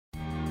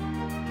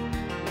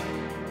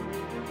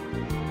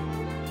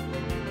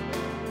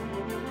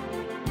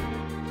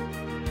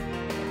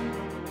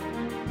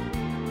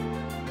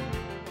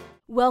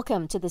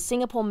Welcome to the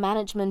Singapore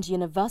Management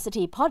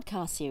University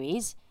podcast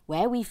series,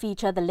 where we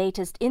feature the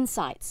latest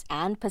insights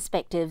and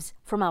perspectives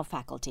from our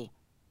faculty.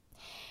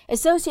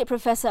 Associate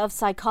Professor of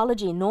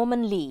Psychology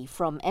Norman Lee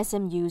from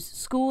SMU's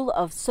School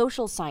of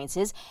Social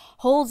Sciences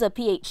holds a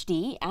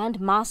PhD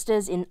and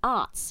Master's in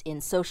Arts in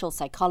Social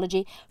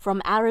Psychology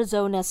from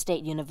Arizona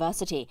State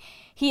University.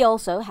 He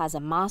also has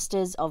a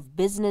Master's of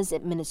Business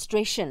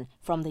Administration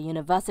from the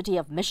University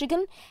of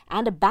Michigan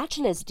and a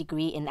bachelor's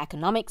degree in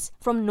economics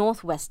from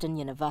Northwestern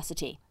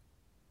University.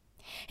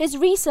 His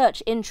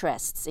research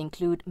interests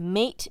include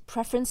mate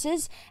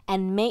preferences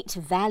and mate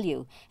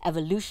value,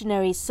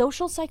 evolutionary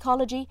social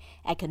psychology,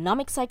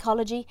 economic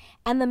psychology,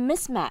 and the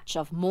mismatch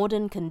of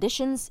modern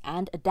conditions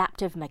and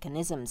adaptive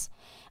mechanisms.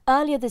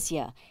 Earlier this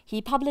year,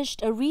 he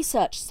published a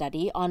research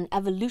study on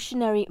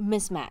evolutionary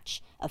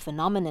mismatch, a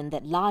phenomenon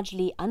that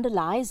largely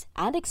underlies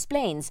and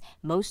explains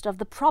most of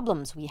the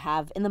problems we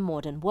have in the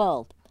modern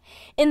world.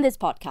 In this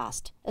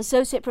podcast,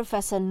 Associate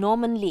Professor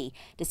Norman Lee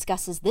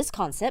discusses this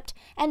concept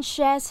and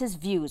shares his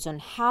views on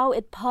how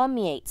it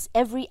permeates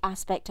every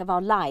aspect of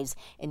our lives,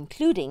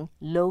 including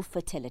low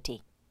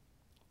fertility.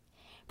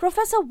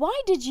 Professor,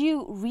 why did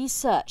you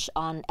research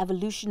on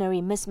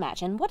evolutionary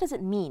mismatch, and what does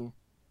it mean?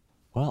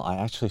 Well, I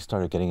actually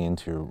started getting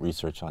into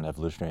research on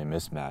evolutionary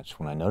mismatch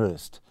when I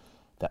noticed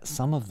that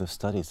some of the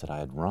studies that I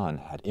had run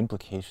had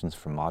implications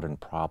for modern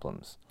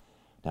problems.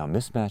 Now,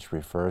 mismatch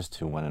refers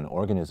to when an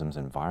organism's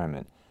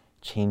environment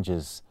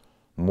changes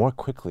more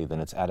quickly than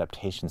its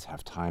adaptations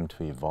have time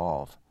to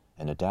evolve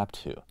and adapt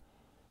to.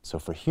 So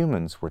for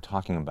humans, we're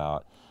talking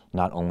about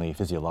not only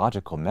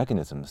physiological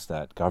mechanisms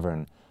that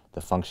govern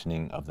the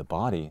functioning of the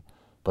body,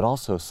 but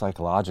also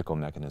psychological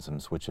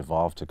mechanisms which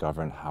evolve to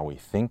govern how we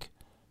think,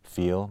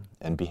 feel,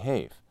 and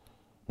behave.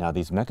 Now,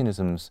 these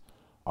mechanisms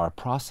are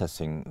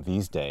processing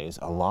these days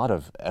a lot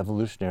of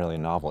evolutionarily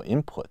novel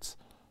inputs,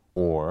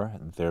 or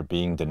they're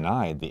being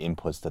denied the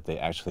inputs that they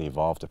actually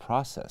evolved to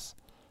process.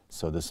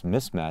 So this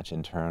mismatch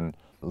in turn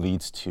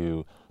leads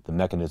to the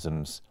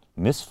mechanisms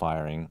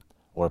misfiring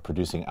or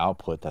producing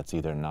output that's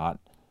either not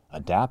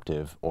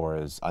adaptive or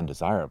is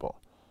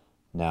undesirable.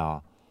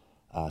 Now,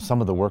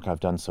 some of the work I've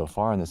done so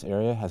far in this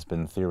area has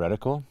been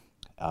theoretical.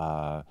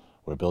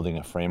 We're building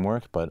a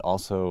framework, but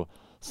also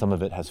some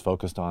of it has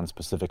focused on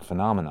specific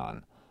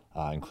phenomenon,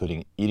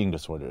 including eating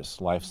disorders,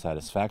 life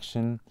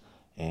satisfaction,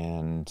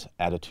 and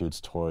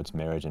attitudes towards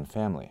marriage and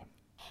family.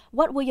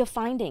 What were your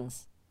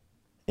findings?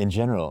 In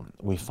general,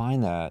 we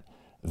find that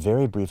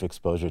very brief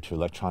exposure to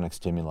electronic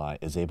stimuli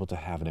is able to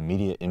have an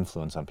immediate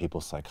influence on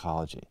people's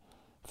psychology.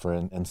 For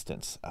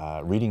instance,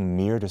 reading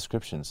mere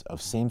descriptions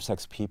of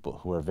same-sex people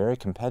who are very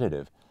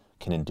competitive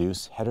can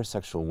induce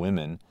heterosexual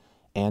women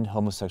and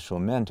homosexual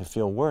men to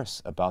feel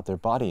worse about their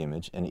body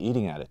image and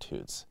eating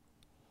attitudes.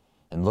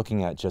 And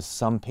looking at just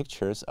some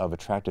pictures of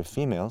attractive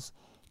females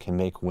can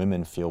make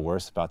women feel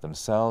worse about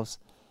themselves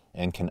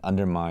and can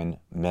undermine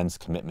men's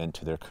commitment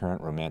to their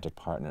current romantic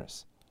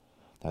partners.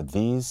 Now,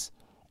 these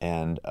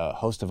and a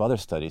host of other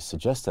studies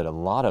suggest that a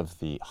lot of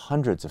the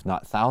hundreds, if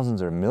not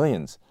thousands or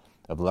millions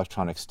of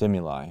electronic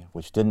stimuli,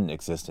 which didn't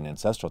exist in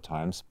ancestral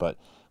times, but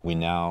we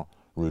now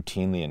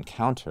routinely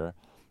encounter,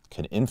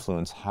 can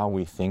influence how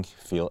we think,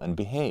 feel, and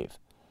behave.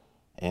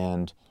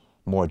 And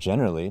more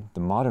generally, the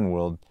modern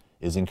world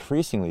is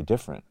increasingly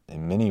different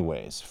in many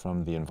ways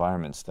from the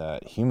environments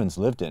that humans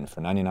lived in for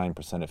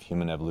 99% of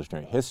human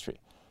evolutionary history.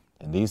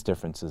 And these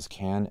differences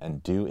can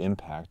and do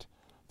impact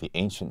the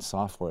ancient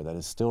software that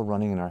is still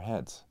running in our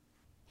heads.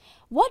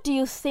 What do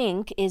you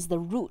think is the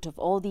root of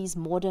all these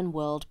modern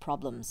world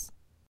problems?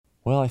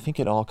 Well, I think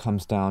it all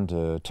comes down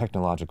to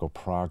technological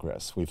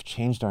progress. We've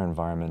changed our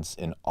environments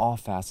in all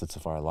facets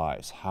of our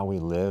lives: how we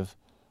live,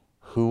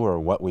 who or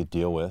what we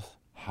deal with,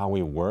 how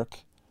we work,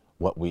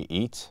 what we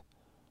eat,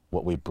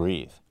 what we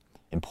breathe.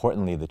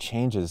 Importantly, the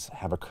changes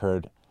have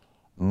occurred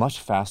much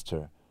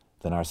faster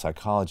than our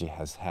psychology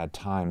has had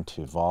time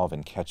to evolve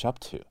and catch up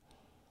to.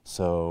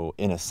 So,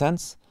 in a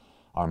sense,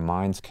 our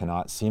minds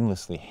cannot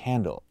seamlessly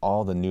handle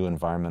all the new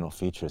environmental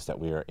features that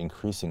we are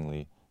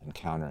increasingly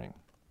encountering.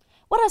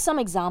 What are some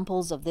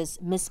examples of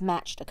this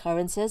mismatched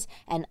occurrences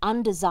and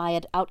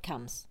undesired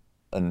outcomes?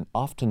 An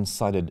often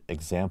cited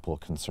example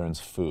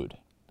concerns food.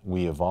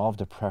 We evolved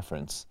a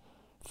preference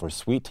for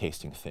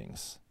sweet-tasting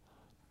things,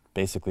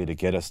 basically to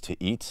get us to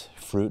eat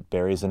fruit,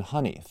 berries, and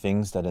honey,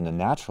 things that in the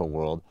natural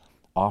world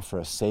offer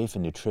a safe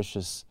and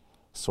nutritious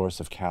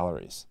source of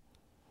calories.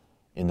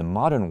 In the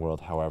modern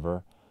world,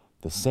 however,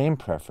 the same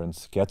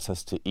preference gets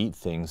us to eat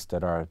things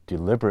that are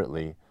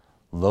deliberately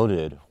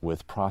loaded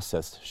with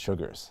processed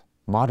sugars.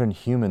 Modern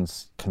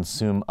humans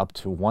consume up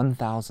to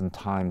 1,000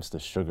 times the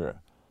sugar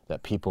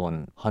that people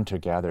in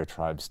hunter-gatherer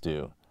tribes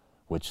do,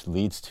 which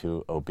leads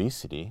to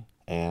obesity.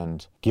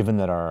 And given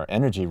that our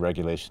energy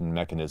regulation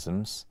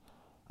mechanisms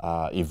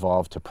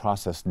evolved to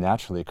process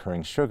naturally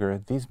occurring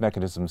sugar, these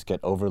mechanisms get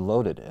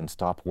overloaded and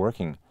stop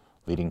working,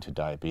 leading to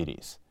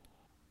diabetes.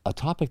 A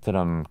topic that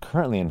I'm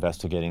currently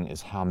investigating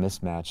is how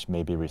mismatch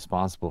may be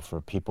responsible for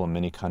people in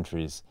many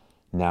countries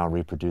now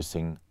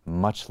reproducing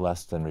much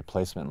less than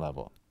replacement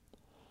level.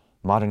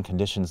 Modern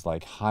conditions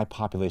like high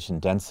population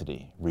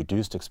density,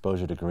 reduced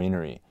exposure to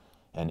greenery,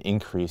 and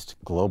increased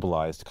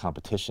globalized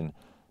competition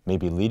may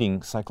be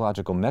leading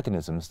psychological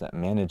mechanisms that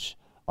manage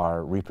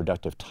our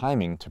reproductive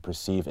timing to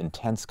perceive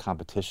intense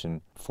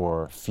competition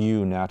for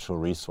few natural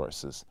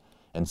resources.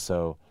 And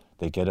so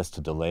they get us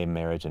to delay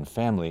marriage and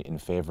family in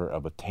favor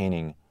of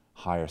attaining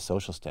higher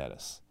social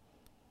status.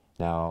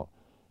 Now,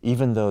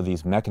 even though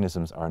these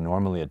mechanisms are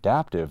normally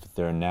adaptive,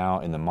 they're now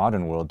in the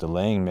modern world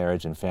delaying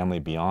marriage and family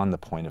beyond the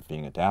point of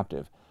being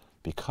adaptive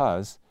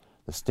because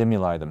the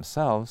stimuli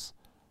themselves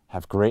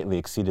have greatly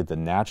exceeded the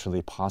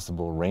naturally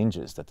possible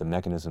ranges that the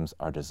mechanisms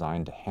are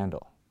designed to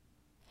handle.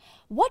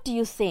 What do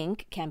you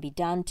think can be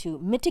done to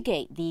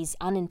mitigate these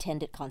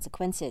unintended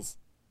consequences?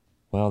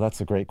 Well,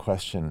 that's a great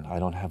question. I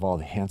don't have all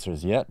the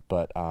answers yet,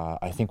 but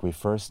I think we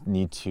first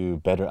need to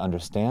better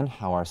understand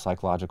how our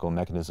psychological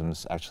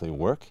mechanisms actually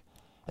work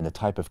and the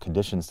type of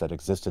conditions that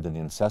existed in the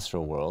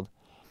ancestral world,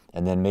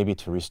 and then maybe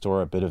to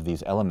restore a bit of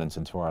these elements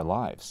into our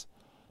lives.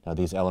 Now,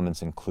 these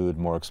elements include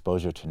more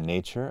exposure to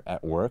nature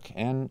at work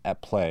and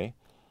at play,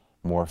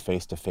 more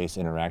face-to-face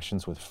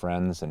interactions with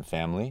friends and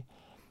family,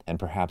 and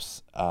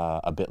perhaps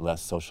a bit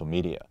less social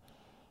media.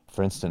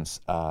 For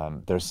instance,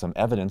 there's some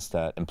evidence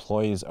that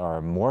employees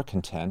are more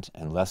content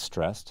and less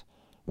stressed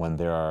when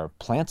there are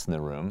plants in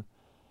the room,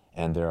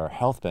 and there are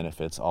health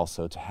benefits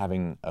also to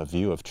having a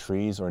view of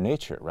trees or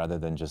nature rather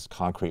than just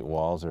concrete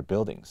walls or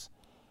buildings.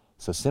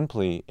 So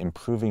simply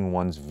improving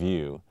one's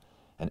view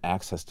and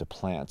access to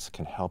plants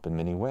can help in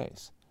many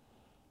ways.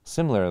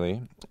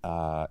 Similarly,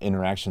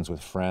 interactions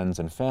with friends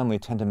and family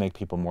tend to make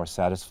people more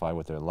satisfied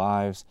with their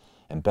lives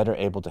and better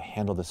able to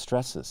handle the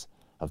stresses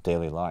of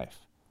daily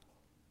life.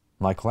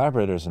 My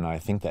collaborators and I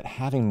think that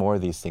having more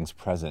of these things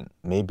present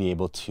may be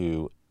able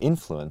to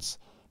influence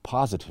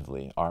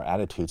positively our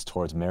attitudes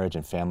towards marriage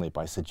and family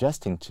by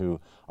suggesting to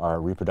our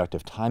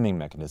reproductive timing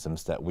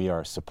mechanisms that we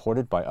are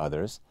supported by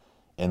others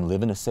and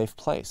live in a safe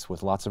place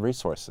with lots of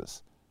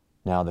resources.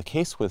 Now, the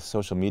case with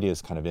social media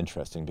is kind of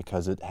interesting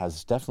because it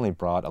has definitely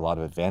brought a lot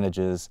of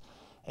advantages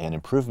and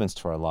improvements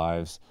to our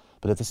lives,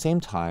 but at the same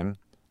time,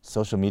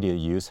 social media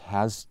use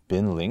has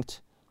been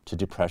linked to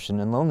depression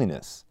and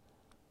loneliness.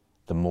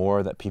 The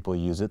more that people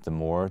use it, the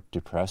more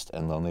depressed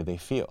and lonely they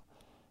feel.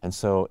 And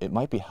so it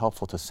might be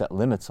helpful to set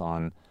limits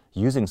on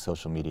using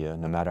social media,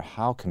 no matter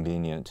how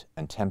convenient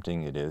and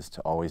tempting it is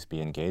to always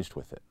be engaged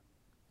with it.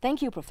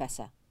 Thank you,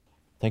 Professor.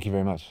 Thank you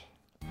very much.